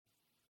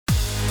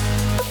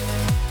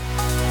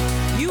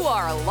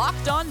are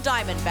Locked On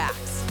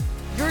Diamondbacks,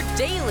 your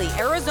daily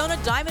Arizona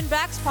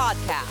Diamondbacks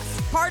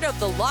podcast, part of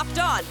the Locked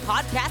On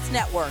Podcast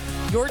Network,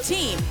 your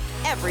team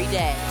every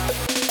day.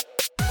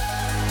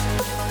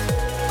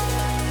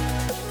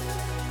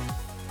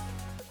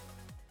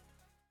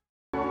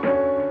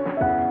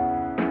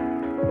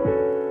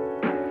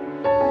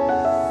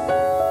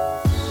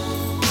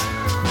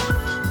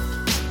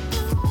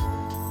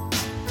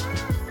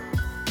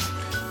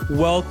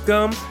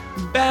 Welcome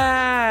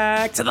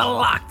back to the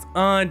Locked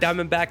On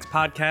Diamondbacks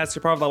podcast.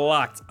 You're part of the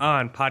Locked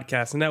On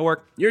Podcast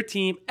Network. Your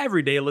team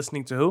every day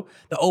listening to who?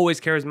 The always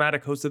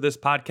charismatic host of this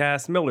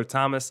podcast, Miller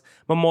Thomas.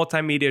 I'm a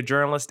multimedia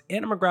journalist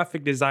and I'm a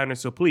graphic designer,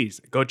 so please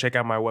go check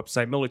out my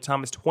website,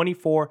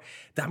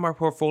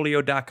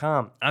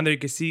 MillerThomas24.myportfolio.com. On there you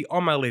can see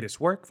all my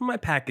latest work, from my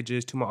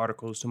packages to my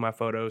articles to my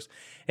photos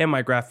and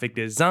my graphic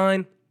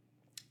design.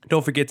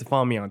 Don't forget to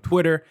follow me on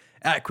Twitter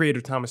at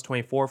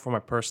CreatorThomas24 for my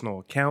personal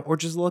account, or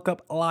just look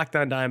up Locked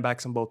On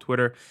Diamondbacks on both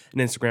Twitter and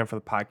Instagram for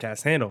the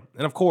podcast handle.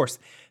 And of course,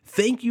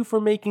 thank you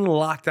for making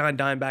Locked On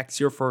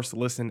Diamondbacks your first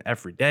listen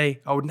every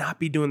day. I would not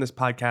be doing this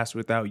podcast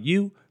without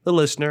you, the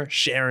listener,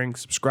 sharing,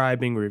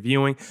 subscribing,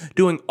 reviewing,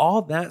 doing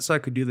all that so I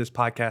could do this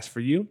podcast for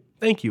you.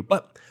 Thank you.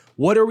 But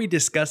what are we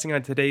discussing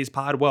on today's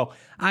pod? Well,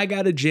 I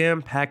got a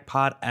jam-packed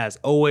pod as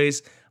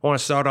always. I want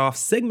to start off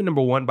segment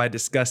number one by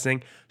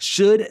discussing,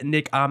 should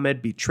Nick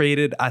Ahmed be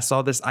traded? I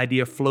saw this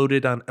idea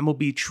floated on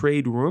MLB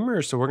Trade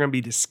Rumors, so we're going to be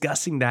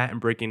discussing that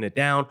and breaking it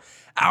down.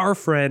 Our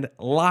friend,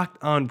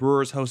 Locked On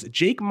Brewers host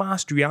Jake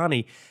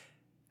Mastriani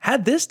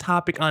had this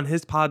topic on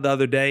his pod the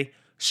other day.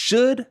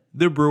 Should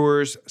the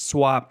Brewers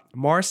swap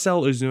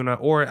Marcell Ozuna,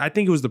 or I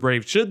think it was the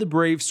Braves, should the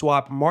Braves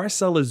swap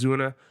Marcell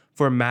Ozuna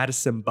for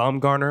Madison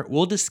Bumgarner?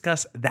 We'll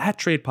discuss that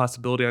trade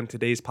possibility on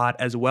today's pod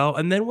as well.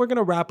 And then we're going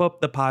to wrap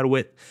up the pod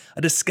with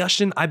a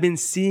discussion I've been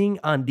seeing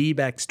on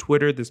D-backs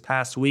Twitter this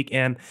past week.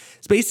 And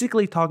it's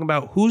basically talking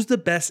about who's the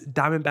best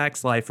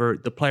Diamondbacks lifer,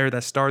 the player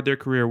that started their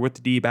career with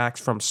the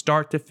D-backs from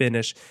start to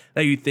finish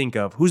that you think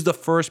of. Who's the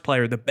first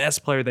player, the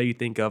best player that you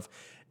think of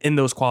in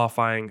those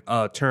qualifying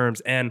terms?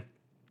 And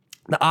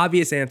the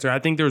obvious answer, I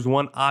think there's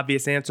one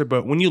obvious answer,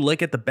 but when you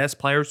look at the best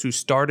players who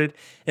started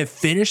and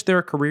finished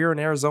their career in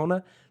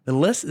Arizona, the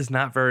list is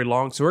not very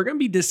long. So we're going to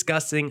be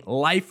discussing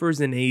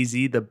lifers in AZ,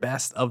 the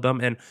best of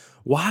them, and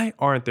why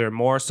aren't there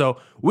more?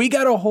 So we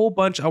got a whole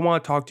bunch I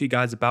want to talk to you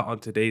guys about on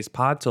today's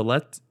pod. So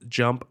let's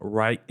jump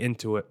right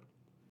into it.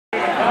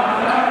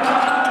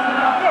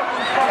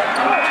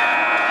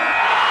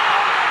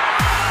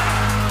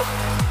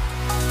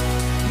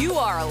 You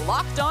are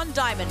Locked On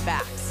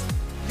Diamondbacks,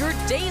 your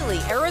daily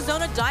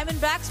Arizona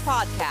Diamondbacks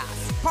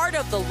podcast, part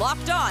of the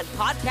Locked On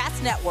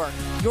Podcast Network,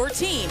 your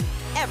team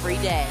every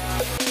day.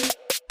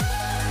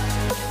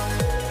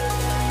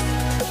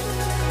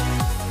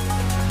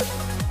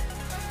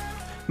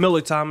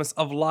 Miller Thomas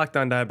of Locked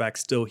On Diamondbacks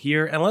still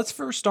here. And let's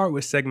first start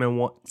with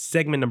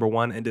segment number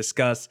one and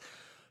discuss,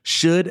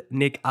 should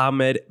Nick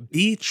Ahmed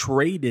be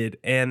traded?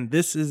 And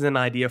this is an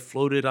idea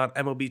floated on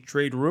MLB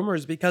Trade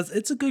Rumors because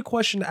it's a good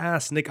question to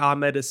ask. Nick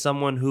Ahmed is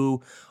someone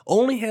who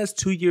only has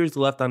 2 years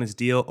left on his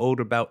deal, owed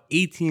about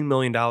 $18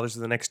 million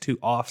in the next two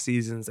off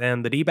seasons.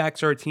 And the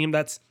D-backs are a team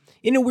that's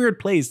in a weird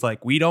place.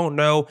 Like, we don't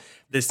know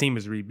if this team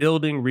is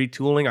rebuilding,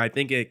 retooling. I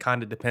think it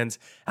kind of depends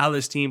how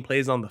this team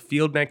plays on the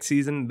field next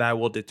season. That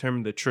will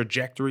determine the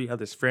trajectory of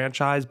this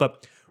franchise.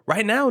 But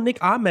right now, Nick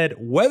Ahmed,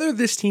 whether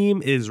this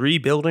team is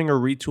rebuilding or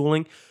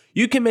retooling,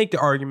 you can make the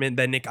argument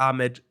that Nick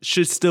Ahmed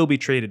should still be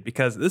traded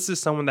because this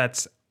is someone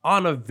that's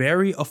on a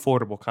very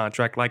affordable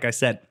contract. Like I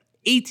said,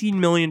 $18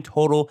 million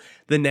total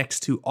the next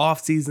two off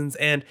seasons,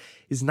 and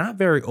is not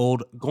very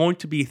old, going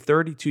to be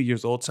 32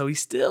 years old. So he's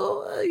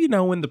still,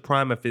 in the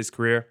prime of his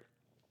career.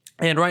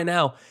 And right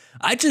now,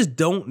 I just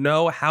don't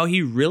know how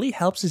he really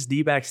helps his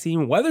D-backs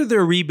team, whether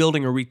they're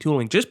rebuilding or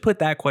retooling. Just put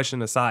that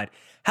question aside.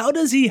 How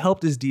does he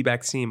help this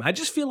D-backs team? I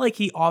just feel like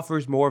he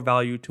offers more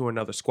value to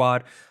another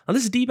squad. On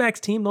this D-backs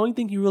team, the only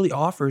thing he really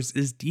offers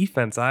is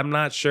defense. I'm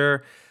not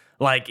sure.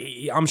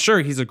 I'm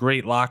sure he's a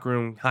great locker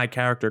room, high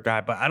character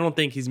guy, but I don't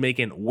think he's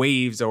making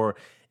waves or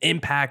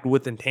impact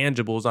with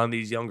intangibles on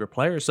these younger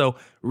players. So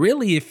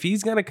really, if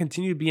he's going to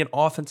continue to be an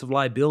offensive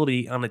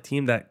liability on a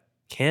team that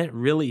can't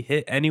really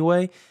hit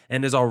anyway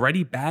and is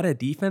already bad at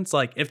defense,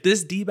 like if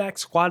this D-back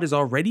squad is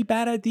already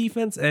bad at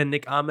defense and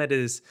Nick Ahmed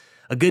is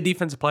a good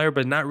defensive player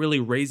but not really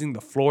raising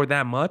the floor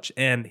that much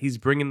and he's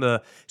bringing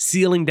the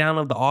ceiling down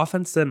of the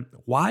offense, then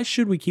why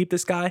should we keep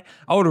this guy?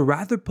 I would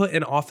rather put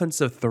an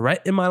offensive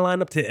threat in my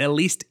lineup to at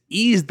least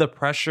ease the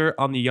pressure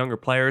on the younger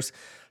players.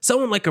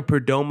 Someone like a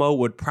Perdomo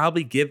would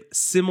probably give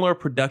similar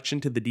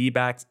production to the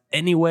D-backs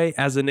anyway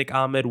as a Nick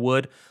Ahmed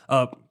would.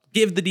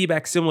 Give the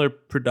D-backs similar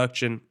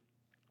production.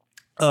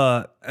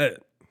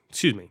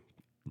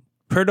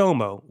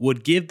 Perdomo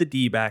would give the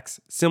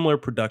D-backs similar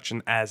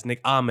production as Nick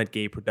Ahmed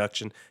gave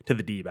production to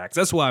the D-backs.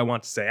 That's what I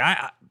want to say.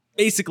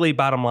 Basically,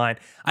 bottom line,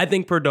 I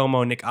think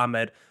Perdomo and Nick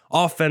Ahmed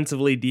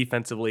offensively,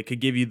 defensively could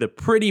give you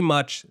pretty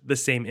much the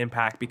same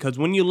impact, because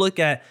when you look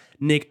at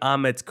Nick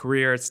Ahmed's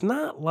career, it's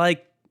not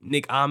like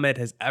Nick Ahmed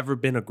has ever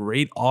been a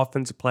great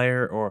offensive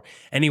player or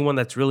anyone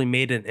that's really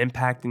made an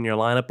impact in your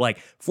lineup. Like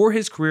for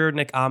his career,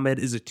 Nick Ahmed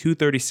is a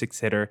 236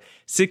 hitter,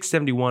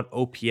 671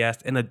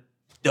 OPS, and a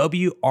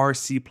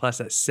WRC plus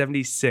at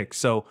 76.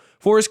 So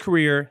for his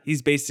career,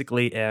 he's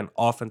basically an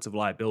offensive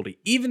liability.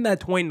 Even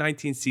that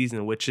 2019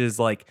 season, which is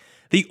like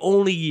the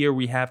only year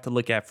we have to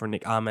look at for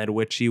Nick Ahmed,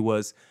 which he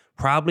was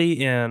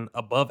probably an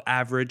above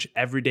average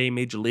everyday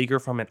major leaguer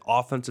from an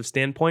offensive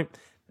standpoint.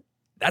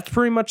 That's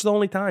pretty much the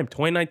only time.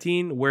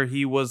 2019, where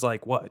he was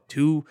like,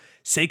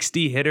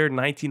 260 hitter,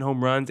 19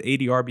 home runs,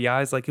 80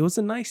 RBIs. Like, it was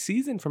a nice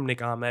season from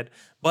Nick Ahmed,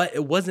 but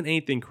it wasn't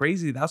anything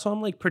crazy. That's why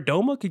I'm like,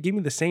 Perdomo could give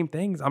me the same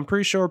things. I'm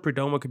pretty sure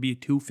Perdomo could be a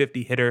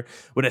 250 hitter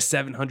with a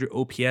 700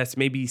 OPS.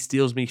 Maybe he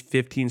steals me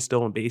 15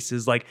 stolen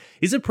bases. Like,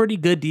 he's a pretty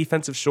good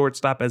defensive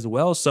shortstop as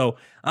well. So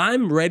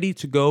I'm ready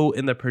to go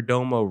in the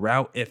Perdomo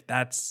route if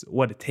that's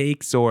what it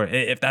takes, or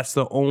if that's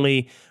the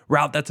only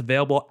route that's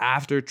available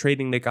after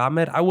trading Nick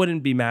Ahmed. I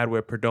wouldn't be mad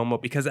with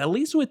Perdomo because at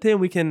least with him,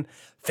 we can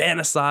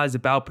fantasize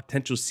about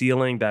potential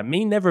ceiling that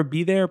may never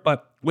be there.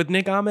 But with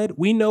Nick Ahmed,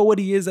 we know what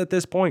he is at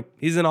this point.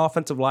 He's an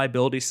offensive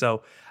liability.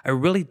 So I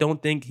really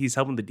don't think he's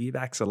helping the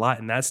D-backs a lot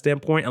in that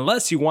standpoint.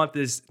 Unless you want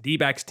this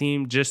D-backs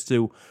team just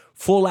to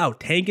full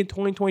out tank in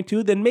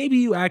 2022, then maybe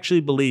you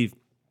actually believe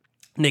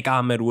Nick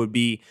Ahmed would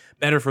be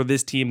better for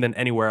this team than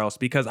anywhere else.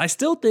 Because I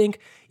still think,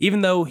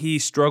 even though he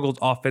struggled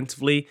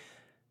offensively,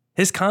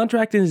 his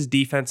contract and his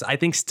defense, I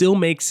think, still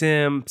makes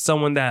him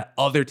someone that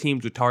other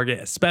teams would target,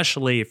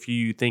 especially if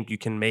you think you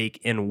can make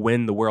and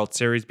win the World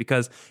Series.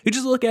 Because you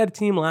just look at a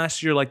team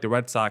last year like the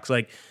Red Sox.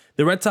 Like,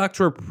 the Red Sox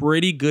were a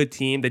pretty good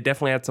team. They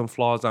definitely had some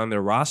flaws on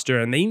their roster,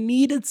 and they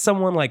needed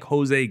someone like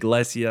Jose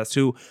Iglesias,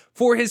 who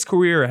for his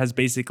career has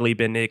basically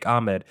been Nick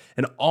Ahmed,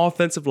 an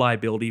offensive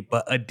liability,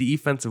 but a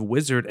defensive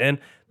wizard. And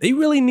they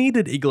really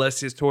needed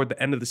Iglesias toward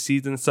the end of the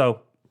season.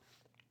 So,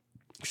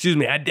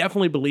 I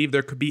definitely believe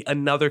there could be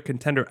another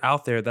contender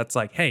out there that's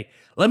like, hey,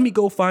 let me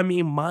go find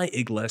me my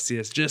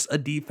Iglesias, just a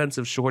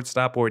defensive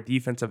shortstop or a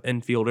defensive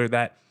infielder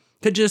that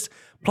could just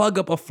plug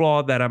up a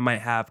flaw that I might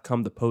have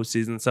come the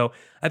postseason. So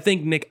I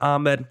think Nick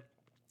Ahmed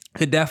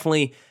could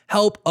definitely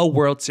help a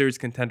World Series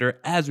contender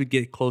as we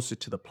get closer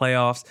to the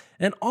playoffs.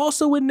 And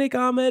also with Nick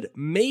Ahmed,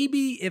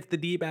 maybe if the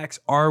D-backs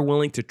are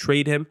willing to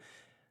trade him,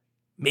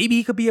 maybe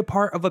he could be a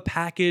part of a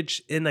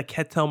package in a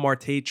Ketel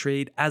Marte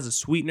trade as a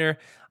sweetener.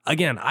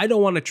 Again, I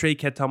don't want to trade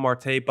Ketel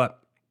Marte, but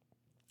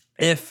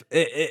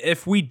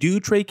if we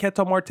do trade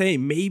Ketel Marte,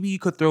 maybe you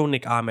could throw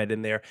Nick Ahmed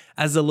in there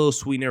as a little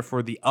sweetener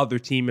for the other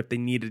team if they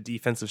need a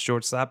defensive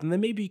shortstop, and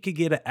then maybe you could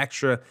get an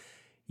extra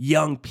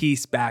young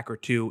piece back or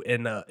two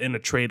in a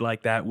trade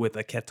like that with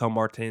a Ketel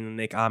Marte and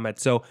Nick Ahmed.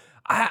 So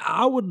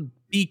I would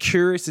be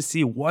curious to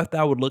see what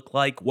that would look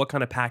like, what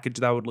kind of package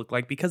that would look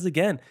like, because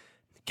again,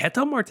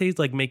 Ketel Marte is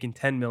like making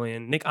 $10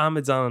 million. Nick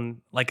Ahmed's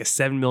on like a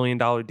 $7 million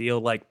deal.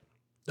 Like,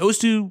 those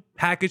two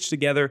packaged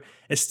together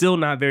is still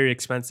not very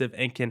expensive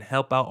and can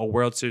help out a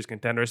World Series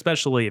contender,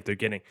 especially if they're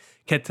getting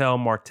Ketel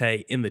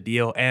Marte in the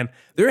deal. And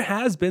there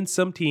has been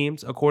some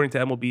teams, according to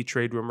MLB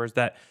trade rumors,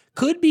 that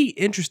could be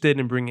interested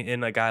in bringing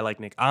in a guy like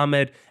Nick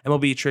Ahmed.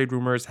 MLB trade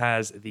rumors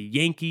has the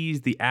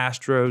Yankees, the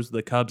Astros,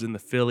 the Cubs, and the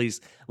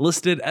Phillies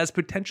listed as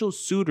potential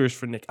suitors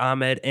for Nick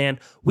Ahmed. And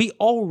we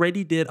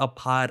already did a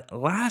pod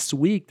last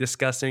week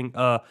discussing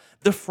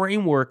the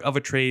framework of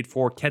a trade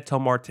for Ketel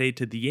Marte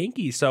to the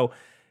Yankees. So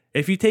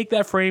if you take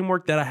that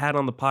framework that I had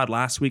on the pod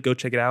last week, go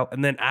check it out,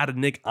 and then add a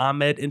Nick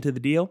Ahmed into the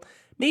deal,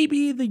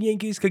 maybe the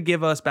Yankees could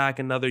give us back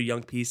another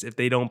young piece if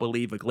they don't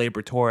believe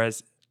Gleyber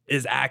Torres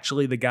is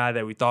actually the guy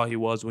that we thought he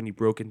was when he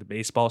broke into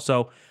baseball.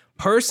 So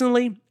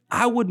personally,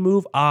 I would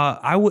move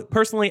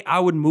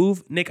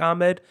Nick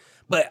Ahmed,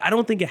 but I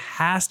don't think it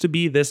has to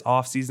be this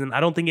offseason.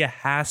 I don't think it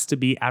has to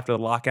be after the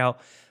lockout.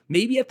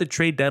 Maybe at the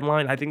trade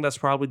deadline. I think that's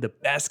probably the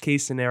best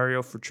case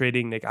scenario for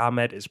trading Nick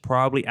Ahmed is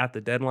probably at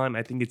the deadline.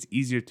 I think it's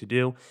easier to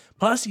do.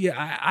 Plus,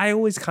 I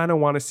always kind of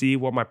want to see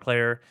what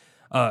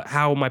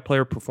how my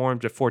player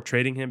performs before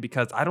trading him,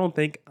 because I don't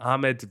think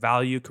Ahmed's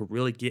value could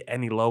really get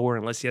any lower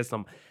unless he has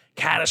some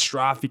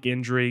catastrophic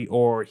injury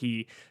or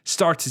he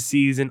starts the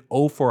season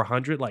 0 for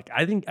 100. Like,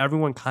 I think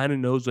everyone kind of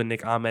knows what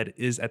Nick Ahmed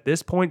is at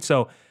this point.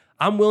 So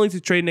I'm willing to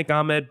trade Nick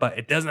Ahmed, but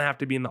it doesn't have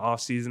to be in the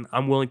offseason.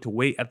 I'm willing to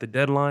wait at the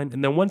deadline.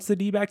 And then once the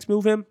D-backs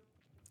move him,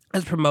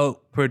 let's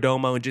promote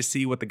Perdomo and just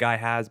see what the guy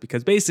has.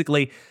 Because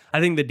basically, I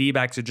think the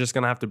D-backs are just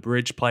going to have to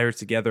bridge players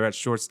together at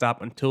shortstop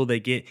until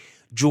they get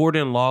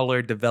Jordan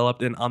Lawler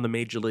developed in on the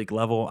major league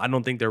level. I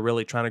don't think they're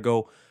really trying to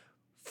go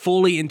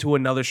fully into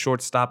another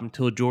shortstop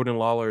until Jordan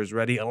Lawler is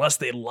ready, unless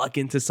they luck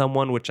into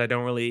someone, which I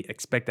don't really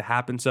expect to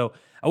happen. So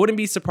I wouldn't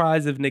be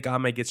surprised if Nick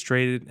Ahmed gets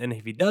traded, and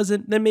if he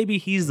doesn't, then maybe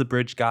he's the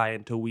bridge guy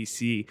until we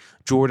see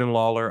Jordan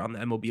Lawler on the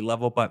MLB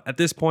level. But at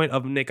this point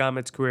of Nick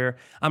Ahmed's career,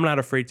 I'm not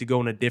afraid to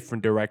go in a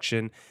different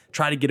direction,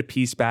 try to get a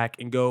piece back,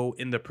 and go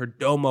in the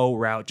Perdomo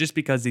route just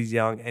because he's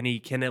young and he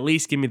can at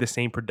least give me the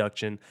same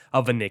production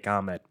of a Nick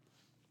Ahmed.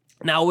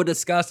 Now we'll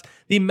discuss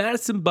the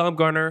Madison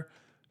Bumgarner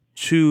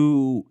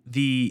to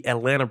the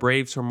Atlanta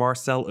Braves for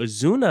Marcell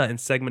Ozuna in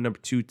segment number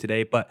 2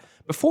 today. But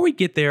before we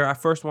get there, I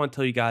first want to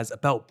tell you guys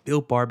about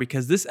Built Bar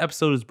because this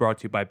episode is brought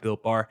to you by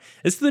Built Bar.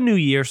 It's the new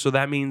year, so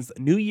that means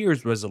New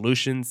Year's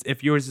resolutions.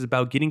 If yours is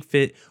about getting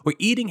fit or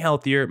eating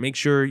healthier, make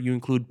sure you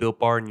include Built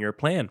Bar in your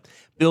plan.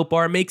 Built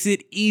Bar makes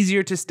it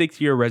easier to stick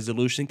to your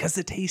resolution because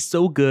it tastes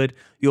so good,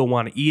 you'll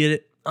want to eat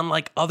it.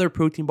 Unlike other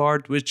protein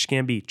bars, which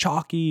can be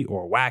chalky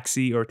or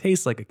waxy or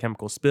taste like a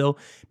chemical spill,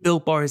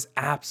 Built Bar is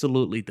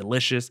absolutely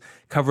delicious,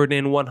 covered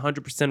in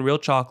 100% real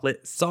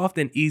chocolate, soft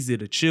and easy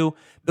to chew.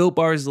 Built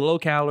Bar is low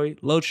calorie,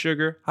 low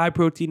sugar, high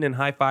protein, and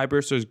high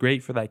fiber, so it's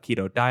great for that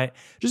keto diet.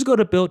 Just go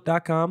to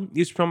Built.com,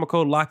 use promo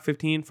code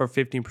LOCK15 for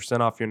 15%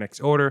 off your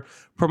next order.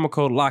 Promo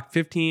code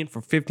LOCK15 for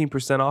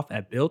 15% off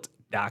at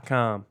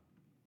Built.com.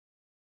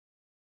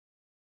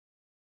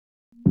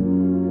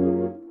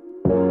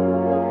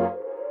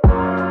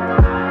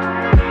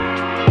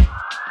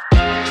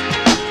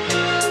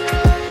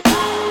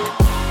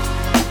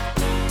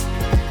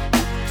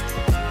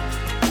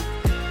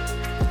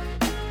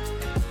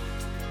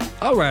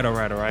 All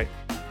right.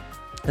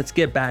 Let's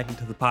get back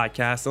into the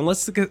podcast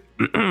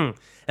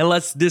and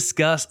let's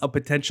discuss a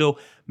potential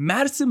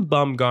Madison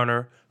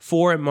Bumgarner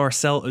for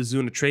Marcell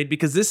Ozuna trade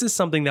because this is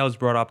something that was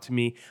brought up to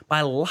me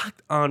by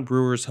Locked On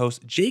Brewers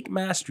host Jake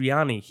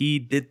Mastriani. He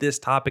did this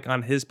topic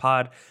on his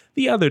pod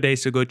the other day,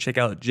 so go check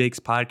out Jake's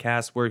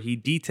podcast where he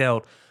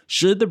detailed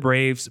should the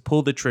Braves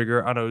pull the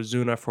trigger on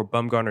Ozuna for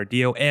Bumgarner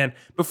deal. And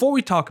before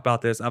we talk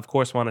about this, I of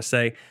course want to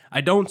say I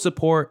don't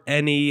support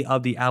any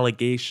of the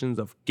allegations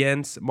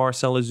against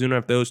Marcell Ozuna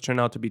if those turn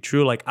out to be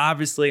true. Like,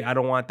 obviously, I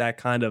don't want that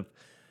kind of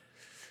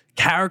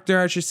character,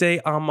 I should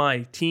say, on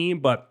my team.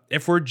 But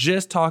if we're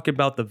just talking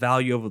about the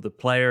value of the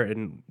player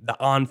and the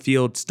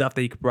on-field stuff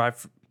that you could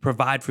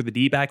provide for the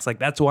D-backs, like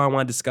that's what I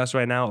want to discuss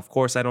right now. Of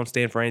course, I don't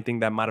stand for anything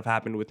that might have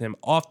happened with him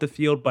off the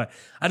field, but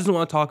I just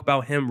want to talk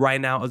about him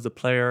right now as a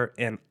player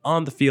and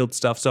on the field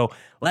stuff. So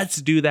let's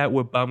do that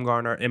with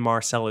Bumgarner and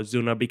Marcell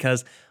Ozuna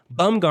because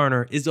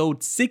Bumgarner is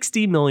owed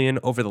 $60 million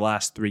over the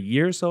last 3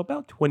 years, so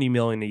about $20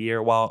 million a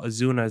year, while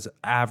Ozuna's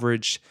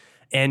average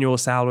annual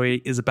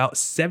salary is about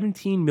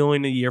 $17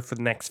 million a year for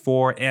the next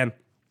 4. And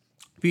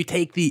if you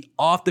take the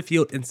off the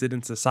field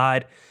incidents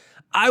aside,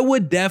 I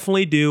would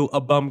definitely do a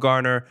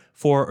Bumgarner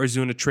for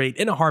Ozuna trade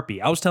in a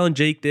heartbeat. I was telling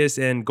Jake this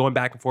and going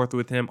back and forth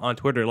with him on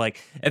Twitter.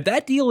 Like, if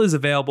that deal is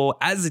available,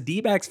 as a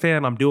D-backs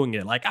fan, I'm doing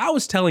it. Like, I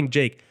was telling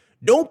Jake,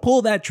 don't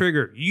pull that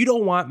trigger. You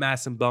don't want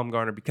Madison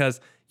Bumgarner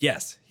because,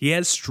 yes, he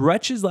had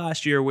stretches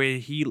last year where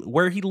he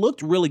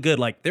looked really good.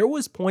 Like, there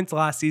was points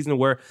last season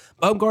where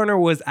Bumgarner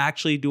was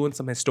actually doing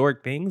some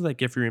historic things.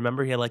 Like, if you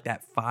remember, he had like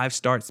that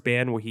 5-start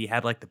span where he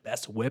had like the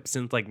best whip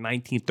since like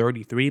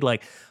 1933.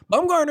 Like,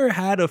 Bumgarner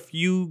had a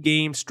few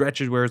game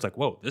stretches where it's like,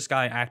 whoa, this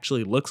guy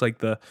actually looks like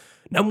the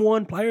number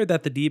one player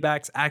that the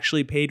D-backs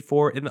actually paid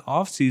for in the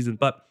offseason.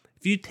 But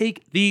if you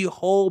take the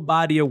whole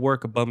body of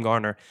work of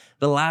Bumgarner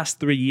the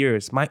last 3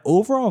 years, my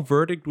overall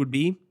verdict would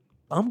be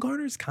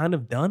Bumgarner's kind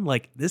of done.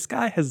 Like, this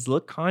guy has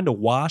looked kind of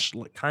washed,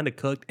 like kind of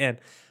cooked, and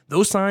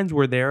those signs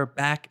were there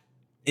back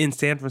in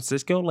San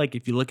Francisco. Like,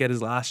 if you look at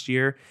his last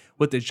year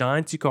with the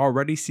Giants, you can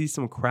already see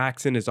some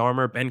cracks in his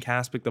armor. Ben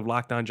Kaspick of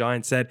Locked On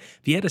Giants said if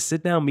he had a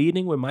sit-down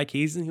meeting with Mike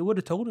Hazen, he would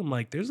have told him,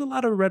 like, there's a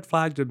lot of red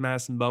flags with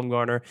Madison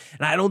Bumgarner,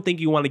 and I don't think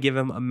you want to give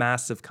him a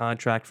massive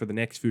contract for the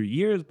next few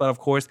years. But, of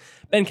course,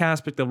 Ben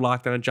Kaspick of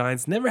Locked On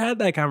Giants never had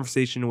that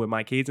conversation with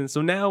Mike Hazen,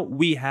 so now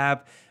we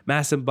have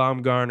Madison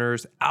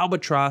Bumgarner's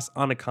albatross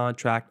on a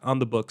contract on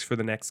the books for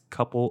the next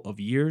couple of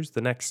years,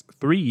 the next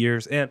 3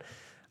 years, and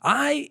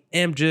I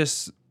am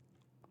just...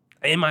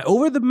 Am I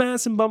over the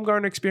Madison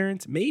Bumgarner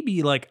experience?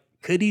 Maybe. Like,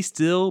 could he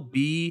still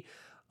be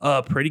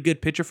a pretty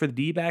good pitcher for the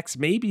D-backs?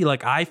 Maybe.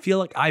 Like, I feel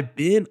like I've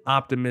been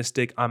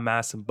optimistic on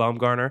Madison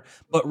Bumgarner,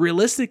 but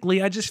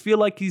realistically, I just feel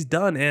like he's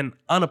done. And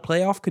on a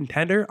playoff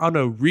contender, on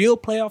a real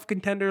playoff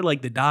contender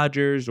like the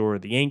Dodgers or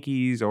the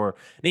Yankees or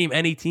name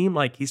any team,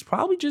 like, he's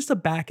probably just a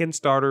back-end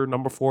starter,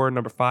 number 4,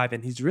 number 5,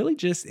 and he's really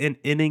just an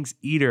innings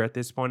eater at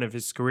this point of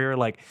his career.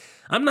 Like,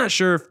 I'm not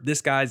sure if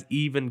this guy's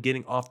even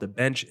getting off the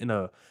bench in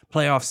a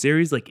playoff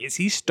series. Like, is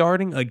he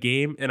starting a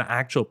game in an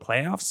actual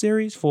playoff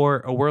series for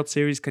a World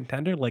Series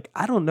contender? Like,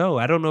 I don't know.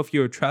 I don't know if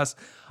you would trust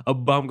a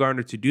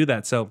Bumgarner to do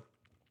that. So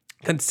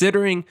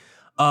considering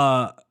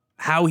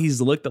how he's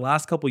looked the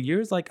last couple of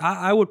years, like,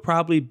 I would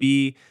probably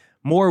be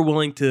more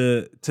willing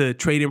to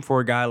trade him for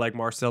a guy like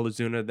Marcell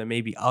Ozuna than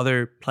maybe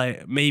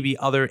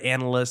other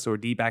analysts or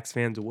D-backs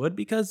fans would,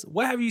 because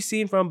what have you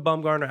seen from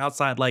Bumgarner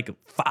outside like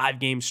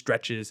 5-game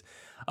stretches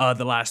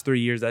the last 3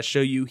 years that show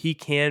you he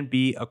can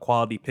be a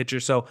quality pitcher?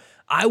 So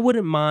I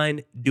wouldn't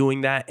mind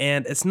doing that.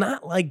 And it's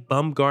not like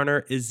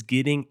Bumgarner is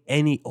getting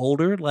any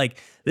older. Like,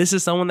 this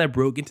is someone that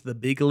broke into the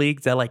big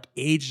leagues at like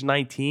age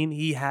 19.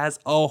 He has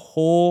a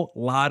whole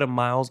lot of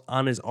miles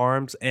on his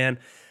arms, and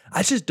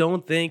I just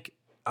don't think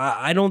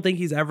I don't think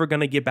he's ever going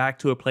to get back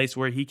to a place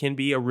where he can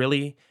be a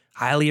really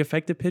highly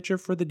effective pitcher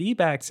for the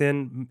D-backs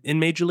in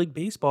Major League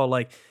Baseball.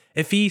 Like,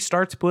 if he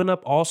starts putting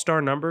up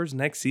all-star numbers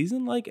next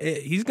season, like,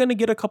 he's going to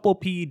get a couple of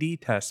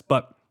PED tests.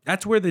 But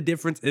that's where the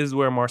difference is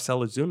where Marcell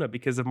Ozuna,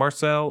 because if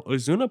Marcell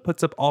Ozuna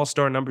puts up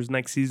all-star numbers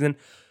next season,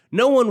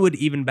 no one would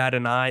even bat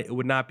an eye. It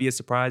would not be a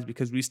surprise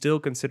because we still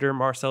consider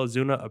Marcell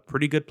Ozuna a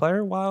pretty good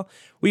player, while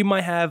we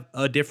might have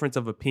a difference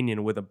of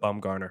opinion with a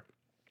Bumgarner.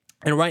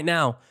 And right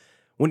now,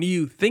 when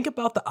you think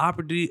about the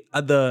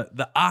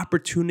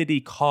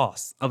opportunity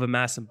cost of a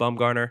Madison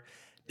Bumgarner,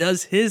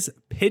 does his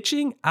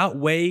pitching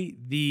outweigh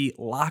the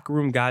locker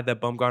room guy that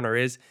Bumgarner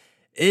is?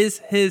 Is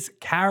his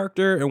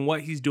character and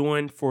what he's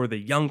doing for the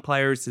young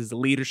players, his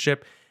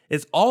leadership,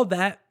 is all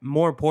that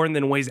more important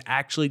than what he's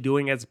actually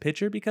doing as a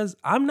pitcher? Because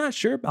I'm not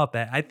sure about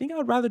that. I think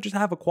I'd rather just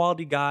have a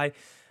quality guy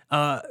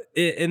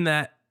in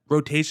that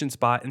rotation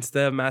spot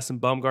instead of Madison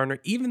Bumgarner.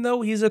 Even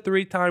though he's a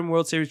 3-time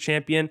World Series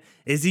champion,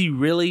 is he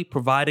really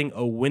providing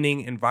a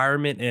winning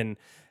environment and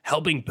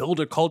helping build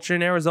a culture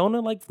in Arizona?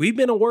 Like, we've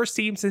been a worse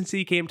team since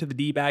he came to the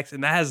D-backs,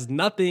 and that has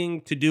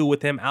nothing to do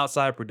with him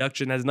outside of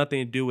production, has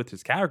nothing to do with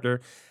his character.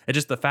 It's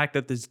just the fact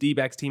that this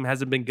D-backs team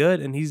hasn't been good,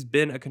 and he's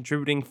been a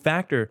contributing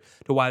factor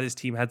to why this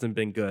team hasn't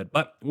been good.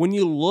 But when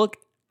you look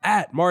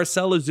at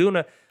Marcell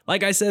Ozuna,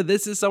 like I said,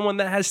 this is someone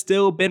that has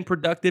still been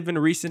productive in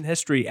recent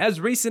history,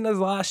 as recent as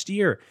last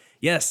year.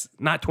 Yes,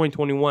 not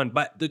 2021,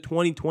 but the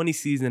 2020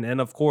 season. And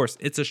of course,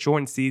 it's a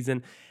shortened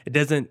season. It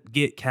doesn't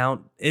get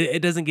counted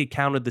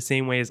the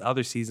same way as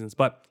other seasons,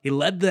 but he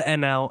led the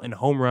NL in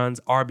home runs,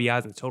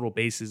 RBIs, and total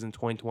bases in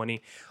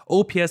 2020.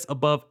 OPS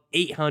above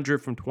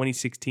 800 from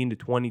 2016 to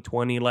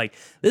 2020. Like,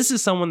 this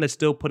is someone that's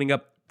still putting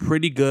up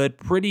pretty good,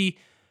 pretty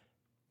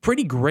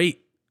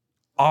great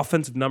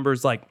offensive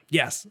numbers. Like,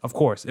 yes, of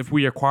course, if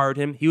we acquired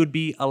him, he would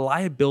be a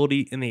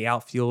liability in the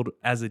outfield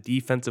as a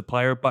defensive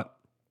player, but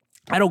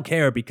I don't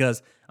care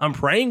because I'm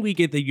praying we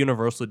get the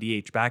universal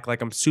DH back.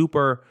 Like, I'm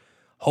super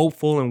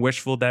hopeful and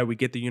wishful that we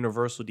get the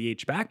universal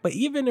DH back. But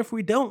even if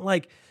we don't,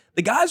 like,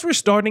 the guys we're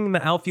starting in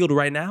the outfield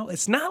right now,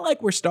 it's not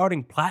like we're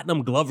starting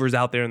platinum glovers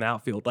out there in the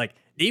outfield. Like,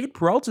 David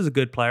Peralta's a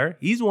good player.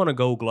 He's won a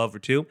Gold Glove or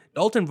two.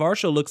 Dalton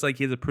Varsho looks like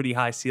he has a pretty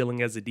high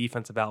ceiling as a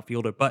defensive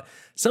outfielder. But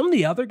some of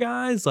the other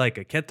guys,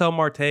 like Ketel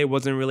Marte,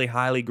 wasn't really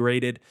highly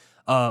graded.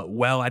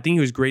 I think he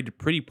was graded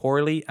pretty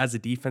poorly as a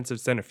defensive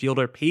center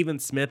fielder. Pavin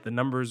Smith, the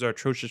numbers are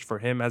atrocious for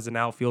him as an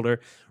outfielder.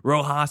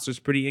 Rojas was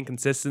pretty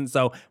inconsistent.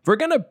 So if we're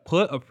going to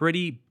put a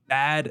pretty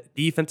bad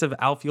defensive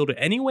outfielder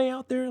anyway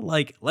out there,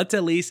 like, let's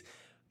at least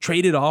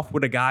trade it off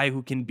with a guy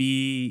who can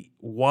be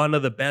one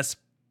of the best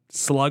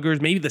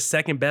sluggers, maybe the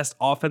second best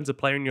offensive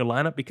player in your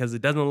lineup, because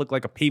it doesn't look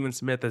like a Pavin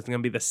Smith is going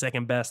to be the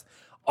second best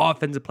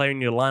offensive player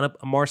in your lineup.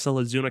 Marcell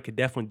Ozuna could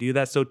definitely do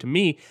that. So to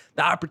me,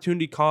 the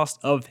opportunity cost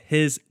of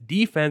his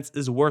defense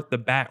is worth the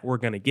bat we're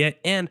going to get.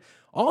 And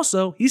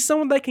also, he's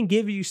someone that can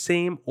give you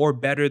same or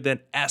better than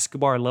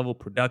Escobar level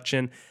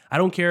production. I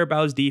don't care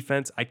about his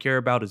defense. I care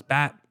about his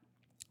bat.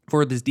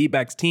 For this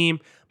D-backs team,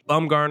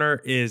 Bumgarner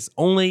is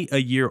only a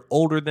year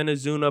older than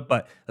Ozuna,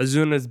 but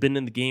Ozuna has been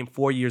in the game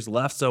 4 years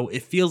left, so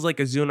it feels like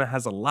Ozuna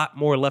has a lot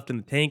more left in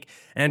the tank.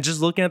 And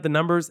just looking at the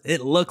numbers,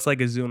 it looks like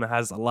Ozuna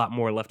has a lot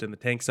more left in the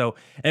tank. So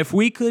if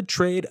we could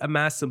trade a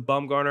Madison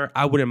Bumgarner,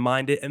 I wouldn't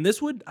mind it. And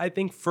this would, I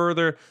think,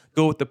 further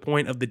go with the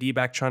point of the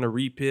D-back trying to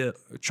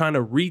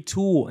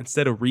retool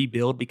instead of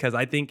rebuild, because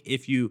I think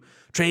if you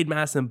trade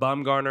Madison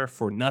Bumgarner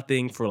for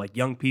nothing, for like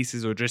young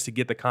pieces or just to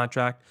get the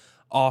contract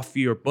off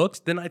your books,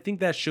 then I think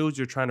that shows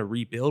you're trying to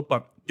rebuild.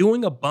 But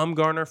doing a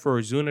Bumgarner for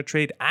a Ozuna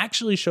trade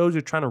actually shows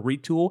you're trying to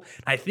retool.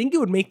 I think it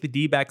would make the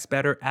D-backs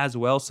better as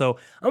well. So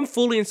I'm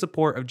fully in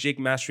support of Jake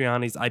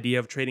Mastriani's idea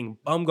of trading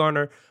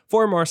Bumgarner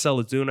for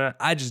Marcell Ozuna.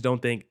 I just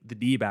don't think the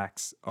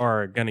D-backs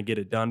are going to get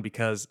it done,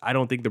 because I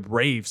don't think the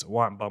Braves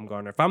want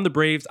Bumgarner. If I'm the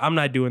Braves, I'm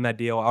not doing that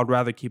deal. I'd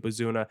rather keep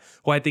Ozuna,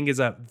 who I think is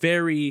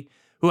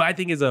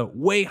a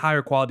way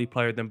higher quality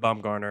player than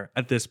Bumgarner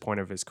at this point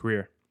of his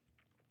career.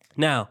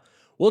 Now,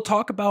 we'll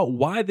talk about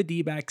why the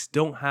D-backs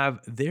don't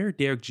have their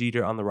Derek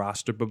Jeter on the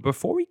roster. But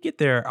before we get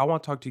there, I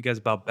want to talk to you guys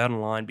about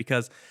BetOnline,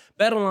 because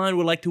BetOnline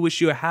would like to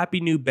wish you a happy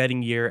new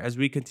betting year as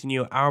we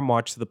continue our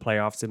march to the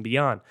playoffs and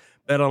beyond.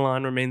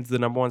 BetOnline remains the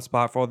number one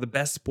spot for all the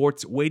best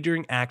sports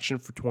wagering action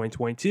for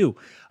 2022.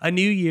 A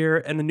new year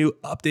and a new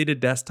updated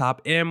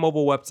desktop and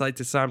mobile website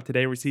to sign up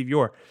today and receive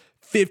your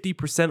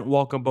 50%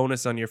 welcome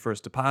bonus on your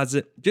first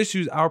deposit. Just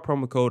use our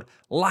promo code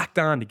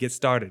LOCKEDON to get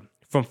started.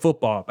 From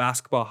football,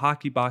 basketball,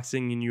 hockey,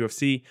 boxing, and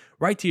UFC,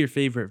 right to your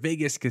favorite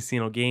Vegas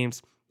casino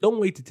games. Don't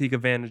wait to take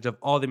advantage of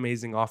all the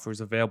amazing offers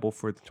available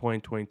for the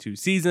 2022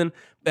 season.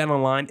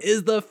 BetOnline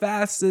is the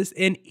fastest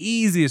and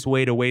easiest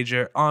way to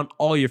wager on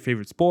all your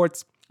favorite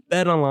sports.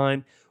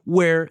 BetOnline,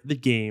 where the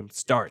game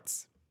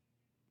starts.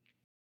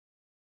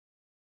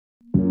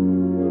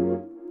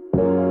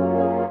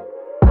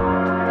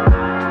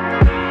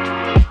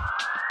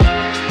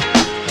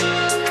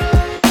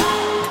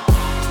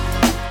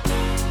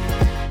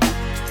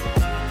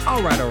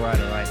 All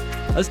right.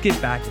 Let's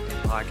get back into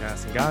the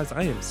podcast. And guys,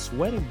 I am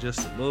sweating just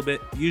a little bit.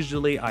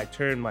 Usually I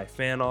turn my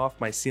fan off,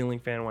 my ceiling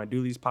fan, when I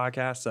do these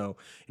podcasts, so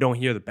you don't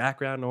hear the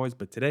background noise.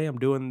 But today I'm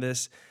doing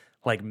this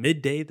like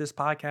midday, this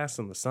podcast,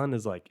 and the sun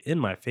is like in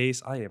my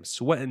face. I am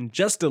sweating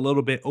just a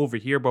little bit over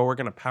here, but we're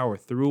going to power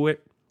through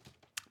it,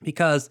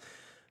 because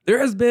There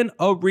has been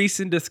a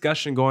recent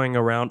discussion going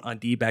around on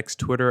D-backs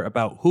Twitter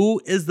about who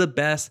is the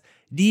best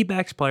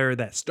D-backs player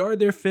that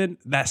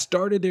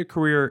started their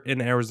career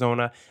in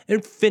Arizona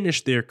and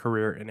finished their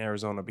career in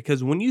Arizona.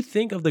 Because when you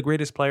think of the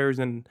greatest players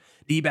in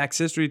D-backs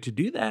history to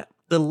do that,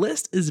 the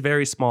list is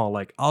very small.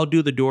 Like, I'll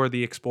do the Dora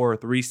the Explorer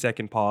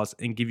 3-second pause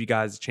and give you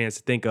guys a chance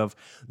to think of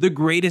the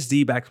greatest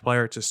D-backs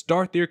player to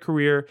start their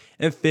career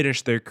and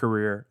finish their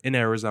career in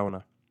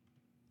Arizona.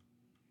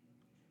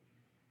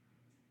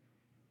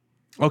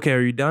 Okay,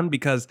 are you done?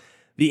 Because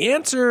the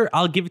answer,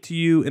 I'll give it to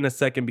you in a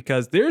second,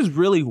 because there's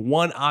really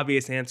one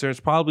obvious answer.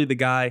 It's probably the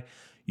guy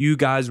you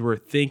guys were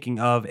thinking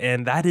of,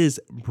 and that is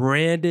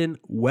Brandon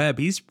Webb.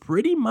 He's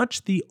pretty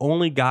much the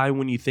only guy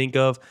when you think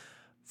of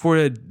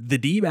for the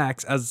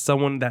D-backs as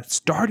someone that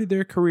started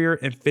their career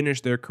and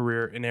finished their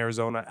career in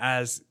Arizona,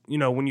 as, you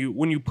know, when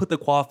you put the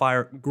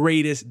qualifier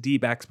greatest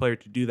D-backs player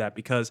to do that.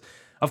 Because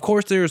of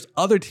course there's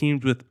other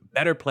teams with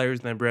better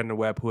players than Brandon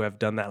Webb who have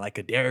done that, like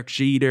a Derek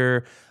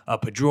Jeter, a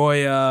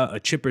Pedroia, a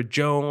Chipper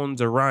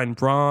Jones, a Ryan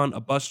Braun, a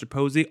Buster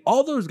Posey.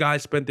 All those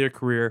guys spent their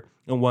career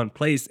in one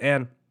place,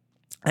 and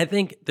I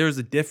think there's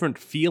a different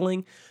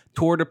feeling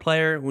toward a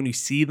player when you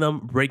see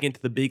them break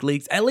into the big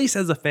leagues. At least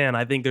as a fan,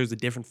 I think there's a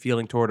different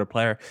feeling toward a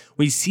player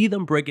when you see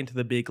them break into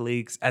the big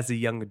leagues as a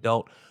young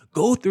adult,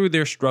 go through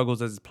their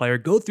struggles as a player,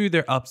 go through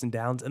their ups and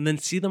downs, and then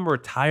see them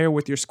retire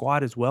with your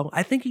squad as well.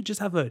 I think you just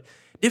have a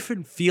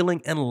different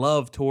feeling and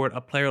love toward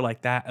a player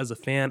like that as a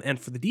fan. And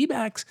for the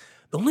D-backs,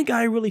 the only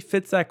guy who really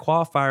fits that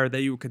qualifier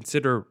that you would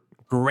consider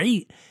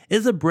great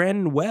is a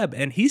Brandon Webb.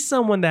 And he's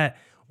someone that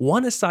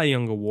won a Cy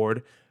Young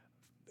Award,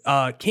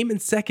 came in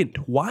second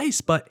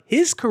twice, but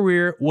his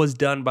career was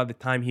done by the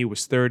time he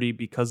was 30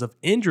 because of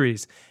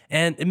injuries.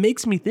 And it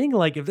makes me think,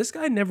 like, if this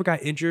guy never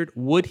got injured,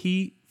 would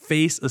he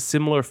face a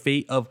similar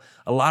fate of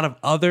a lot of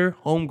other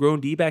homegrown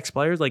D-backs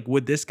players? Like,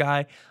 would this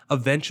guy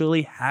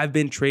eventually have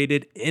been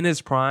traded in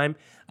his prime,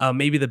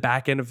 maybe the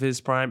back end of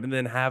his prime, and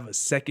then have a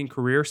second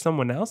career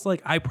someone else?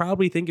 Like, I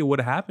probably think it would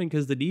have happened,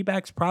 because the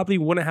D-backs probably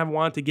wouldn't have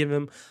wanted to give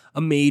him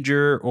a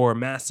major or a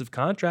massive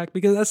contract,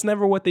 because that's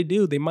never what they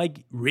do. They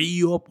might rate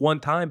you up one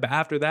time, but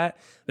after that,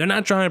 they're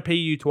not trying to pay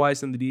you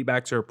twice, and the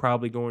D-backs are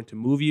probably going to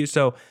move you.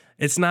 So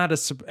it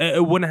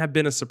wouldn't have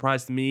been a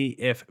surprise to me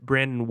if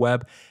Brandon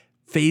Webb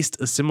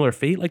faced a similar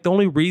fate. Like, the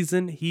only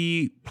reason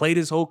he played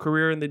his whole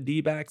career in the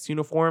D-backs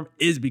uniform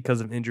is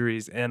because of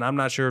injuries, and I'm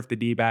not sure if the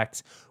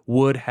D-backs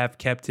would have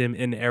kept him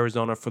in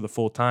Arizona for the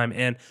full time.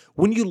 And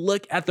when you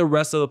look at the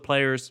rest of the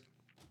players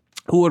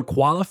who would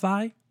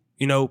qualify,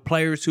 you know,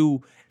 players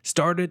who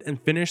started and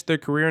finished their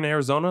career in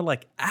Arizona,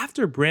 like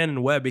after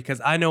Brandon Webb,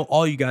 because I know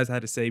all you guys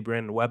had to say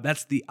Brandon Webb,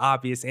 that's the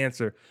obvious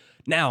answer.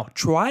 Now,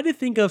 try to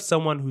think of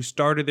someone who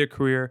started their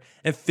career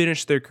and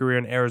finished their career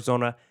in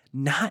Arizona,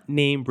 not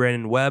named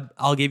Brandon Webb.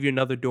 I'll give you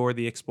another Dora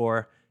the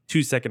Explorer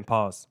 2-second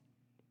pause.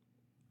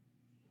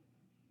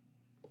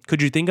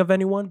 Could you think of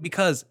anyone?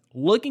 Because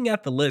looking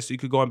at the list, you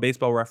could go on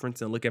Baseball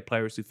Reference and look at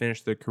players who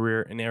finished their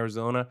career in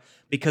Arizona.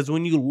 Because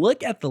when you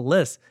look at the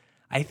list,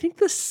 I think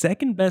the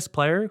second best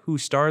player who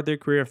started their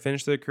career and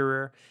finished their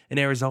career in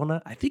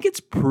Arizona, I think it's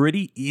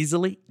pretty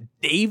easily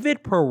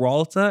David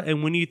Peralta.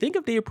 And when you think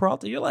of David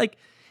Peralta, you're like,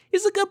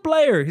 he's a good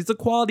player. He's a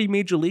quality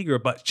major leaguer.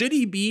 But should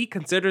he be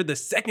considered the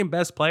second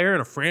best player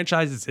in a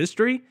franchise's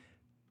history?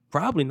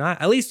 Probably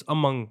not. At least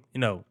among,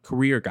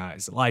 career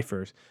guys,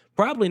 lifers.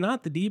 Probably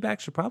not. The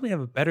D-backs should probably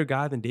have a better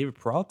guy than David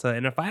Peralta.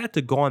 And if I had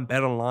to go on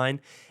BetOnline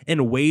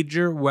and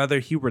wager whether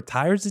he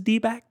retires as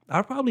D-back,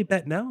 I'd probably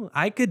bet no.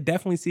 I could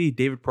definitely see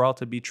David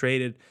Peralta be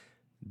traded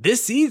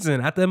this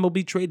season at the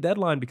MLB trade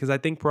deadline, because I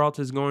think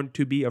Peralta is going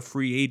to be a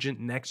free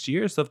agent next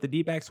year. So if the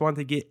D-backs want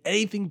to get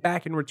anything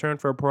back in return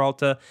for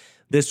Peralta,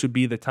 this would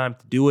be the time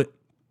to do it.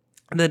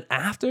 And then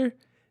after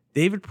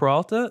David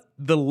Peralta,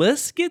 the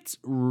list gets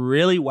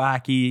really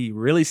wacky,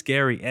 really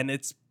scary, and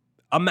it's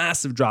a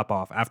massive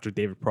drop-off after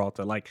David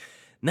Peralta. Like,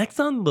 next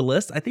on the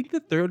list, I think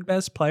the third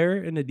best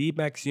player in the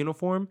D-backs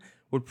uniform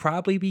would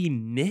probably be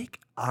Nick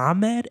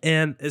Ahmed.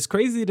 And it's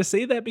crazy to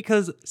say that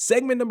because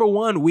segment number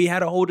 1, we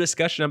had a whole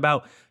discussion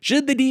about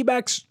should the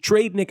D-backs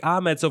trade Nick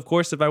Ahmed. So, of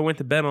course, if I went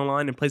to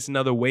BetOnline and placed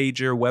another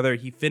wager whether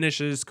he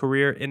finishes his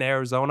career in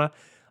Arizona,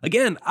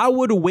 again, I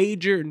would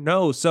wager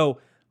no. So,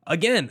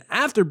 again,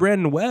 after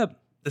Brandon Webb,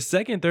 the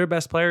second, third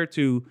best player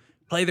to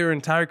play their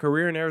entire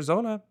career in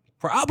Arizona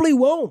probably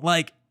won't.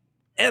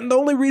 And the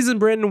only reason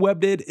Brandon Webb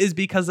did is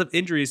because of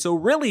injuries. So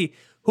really,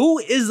 who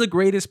is the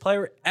greatest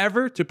player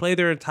ever to play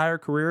their entire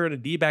career in a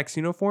D-backs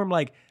uniform?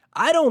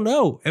 I don't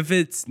know. If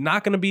it's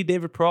not going to be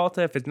David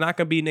Peralta, if it's not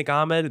going to be Nick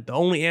Ahmed, the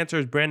only answer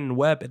is Brandon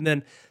Webb. And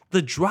then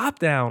the drop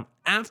down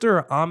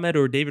after Ahmed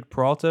or David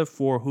Peralta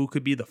for who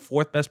could be the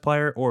fourth best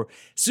player or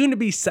soon to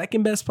be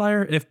second best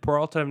player if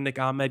Peralta and Nick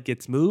Ahmed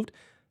gets moved,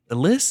 the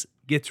list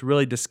gets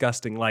really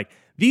disgusting.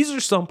 These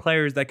are some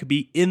players that could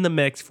be in the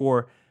mix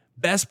for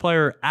best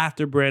player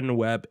after Brandon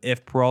Webb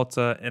if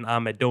Peralta and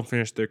Ahmed don't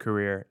finish their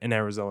career in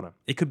Arizona.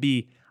 It could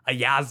be a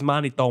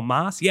Yasmani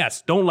Tomas.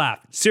 Yes, don't laugh.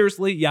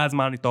 Seriously,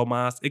 Yasmani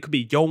Tomas. It could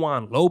be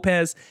Yohan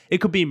Lopez. It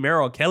could be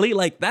Merrill Kelly.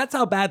 That's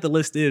how bad the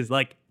list is.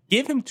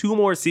 Give him 2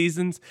 more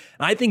seasons,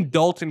 and I think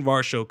Dalton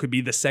Varsho could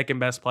be the second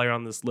best player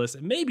on this list,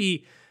 and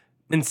maybe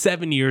in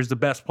 7 years, the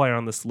best player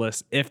on this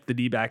list if the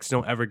D-backs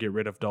don't ever get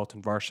rid of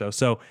Dalton Varsho.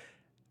 So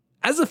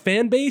as a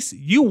fan base,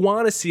 you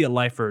want to see a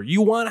lifer.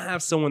 You want to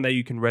have someone that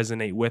you can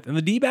resonate with, and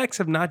the D-backs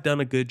have not done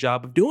a good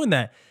job of doing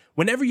that.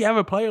 Whenever you have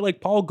a player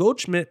like Paul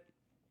Goldschmidt,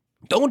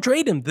 don't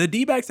trade him. The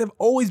D-backs have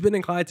always been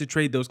inclined to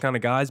trade those kind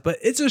of guys, but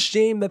it's a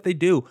shame that they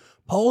do.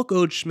 Paul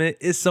Goldschmidt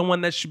is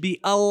someone that should be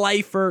a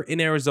lifer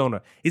in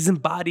Arizona. He's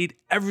embodied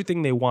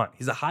everything they want.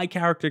 He's a high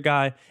character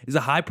guy. He's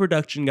a high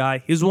production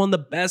guy. He's one of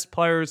the best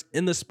players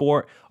in the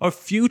sport, a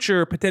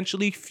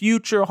potentially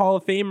future Hall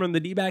of Famer. And the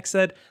D-backs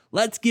said,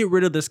 let's get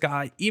rid of this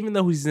guy, even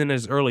though he's in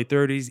his early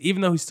 30s,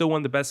 even though he's still one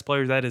of the best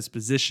players at his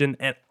position,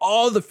 and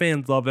all the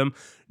fans love him.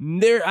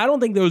 I don't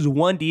think there was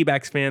one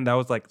D-backs fan that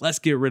was like, let's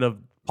get rid of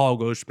Paul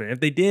Goldschmidt. If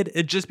they did,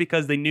 it's just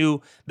because they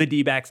knew the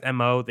D-backs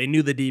MO. They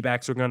knew the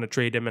D-backs were going to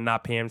trade him and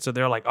not pay him. So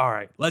they're like, all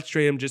right, let's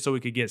trade him just so we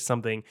could get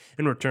something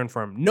in return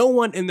for him. No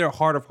one in their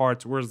heart of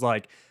hearts was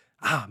like,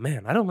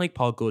 man, I don't like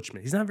Paul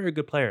Goldschmidt. He's not a very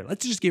good player.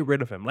 Let's just get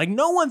rid of him. Like,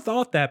 no one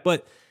thought that,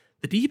 but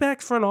the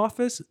D-backs front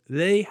office,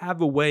 they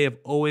have a way of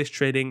always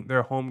trading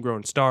their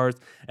homegrown stars.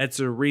 That's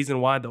the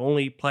reason why the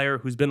only player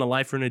who's been a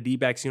lifer in a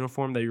D-backs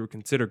uniform that you would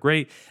consider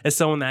great is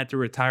someone that had to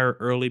retire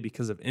early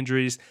because of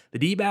injuries. The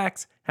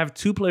D-backs have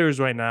 2 players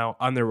right now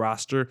on their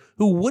roster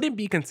who wouldn't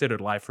be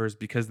considered lifers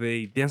because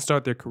they didn't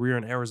start their career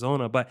in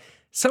Arizona, but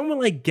someone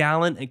like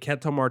Gallen and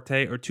Ketel Marte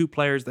are 2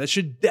 players that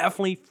should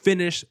definitely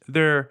finish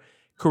their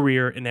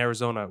career in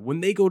Arizona. When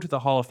they go to the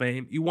Hall of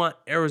Fame, you want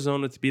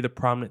Arizona to be the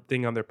prominent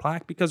thing on their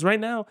plaque, because right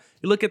now,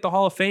 you look at the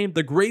Hall of Fame,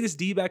 the greatest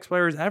D-backs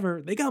players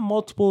ever, they got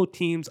multiple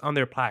teams on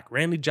their plaque.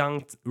 Randy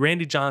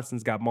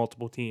Johnson's got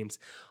multiple teams.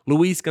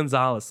 Luis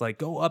Gonzalez, like,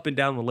 go up and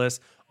down the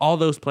list. All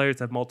those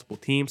players have multiple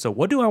teams. So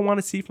what do I want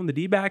to see from the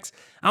D-backs?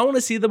 I want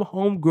to see them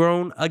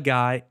homegrown a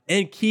guy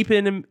and keep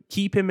him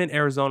in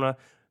Arizona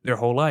their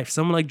whole life.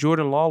 Someone like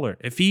Jordan Lawler.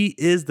 If he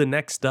is the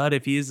next stud,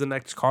 if he is the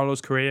next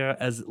Carlos Correa,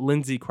 as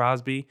Lindsey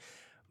Crosby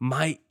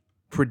might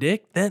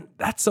predict, then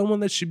that's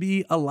someone that should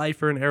be a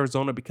lifer in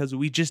Arizona, because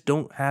we just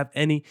don't have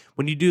any.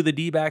 When you do the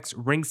D-backs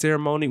ring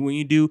ceremony, when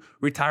you do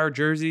retire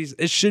jerseys,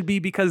 it should be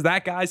because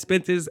that guy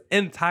spent his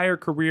entire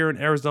career in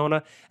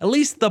Arizona, at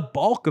least the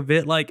bulk of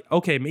it. Like,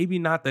 okay, maybe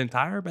not the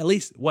entire, but at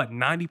least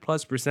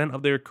 90+%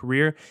 of their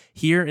career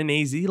here in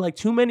AZ. Like,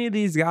 too many of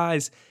these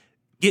guys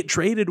get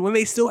traded when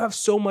they still have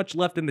so much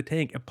left in the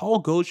tank. If Paul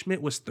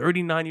Goldschmidt was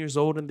 39 years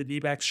old and the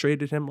D-backs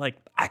traded him, like,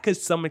 I could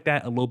stomach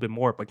that a little bit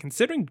more. But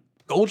considering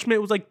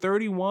Goldschmidt was like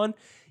 31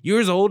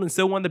 years old and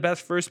still one of the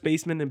best first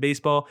basemen in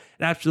baseball,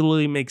 it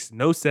absolutely makes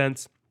no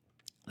sense.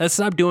 Let's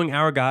stop doing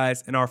our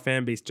guys and our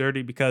fan base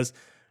dirty, because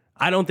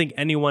I don't think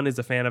anyone is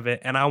a fan of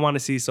it, and I want to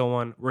see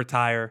someone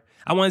retire.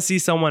 I want to see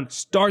someone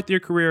start their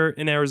career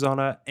in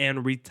Arizona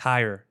and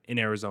retire in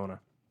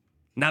Arizona.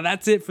 Now,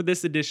 that's it for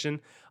this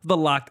edition of the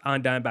Locked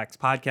On Diamondbacks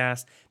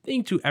podcast.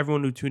 Thank you to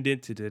everyone who tuned in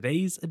to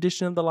today's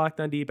edition of the Locked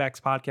On D-backs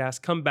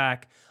podcast. Come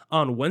back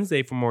on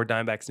Wednesday for more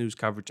Diamondbacks news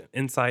coverage and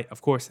insight.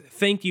 Of course,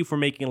 thank you for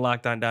making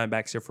Locked On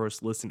Diamondbacks your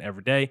first listen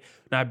every day.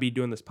 I'd be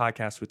doing this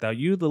podcast without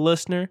you, the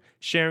listener.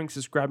 Sharing,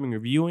 subscribing,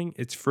 reviewing.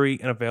 It's free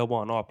and available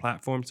on all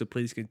platforms, so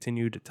please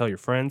continue to tell your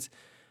friends.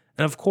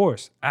 And of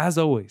course, as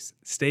always,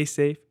 stay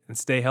safe and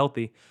stay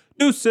healthy.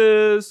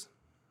 Deuces!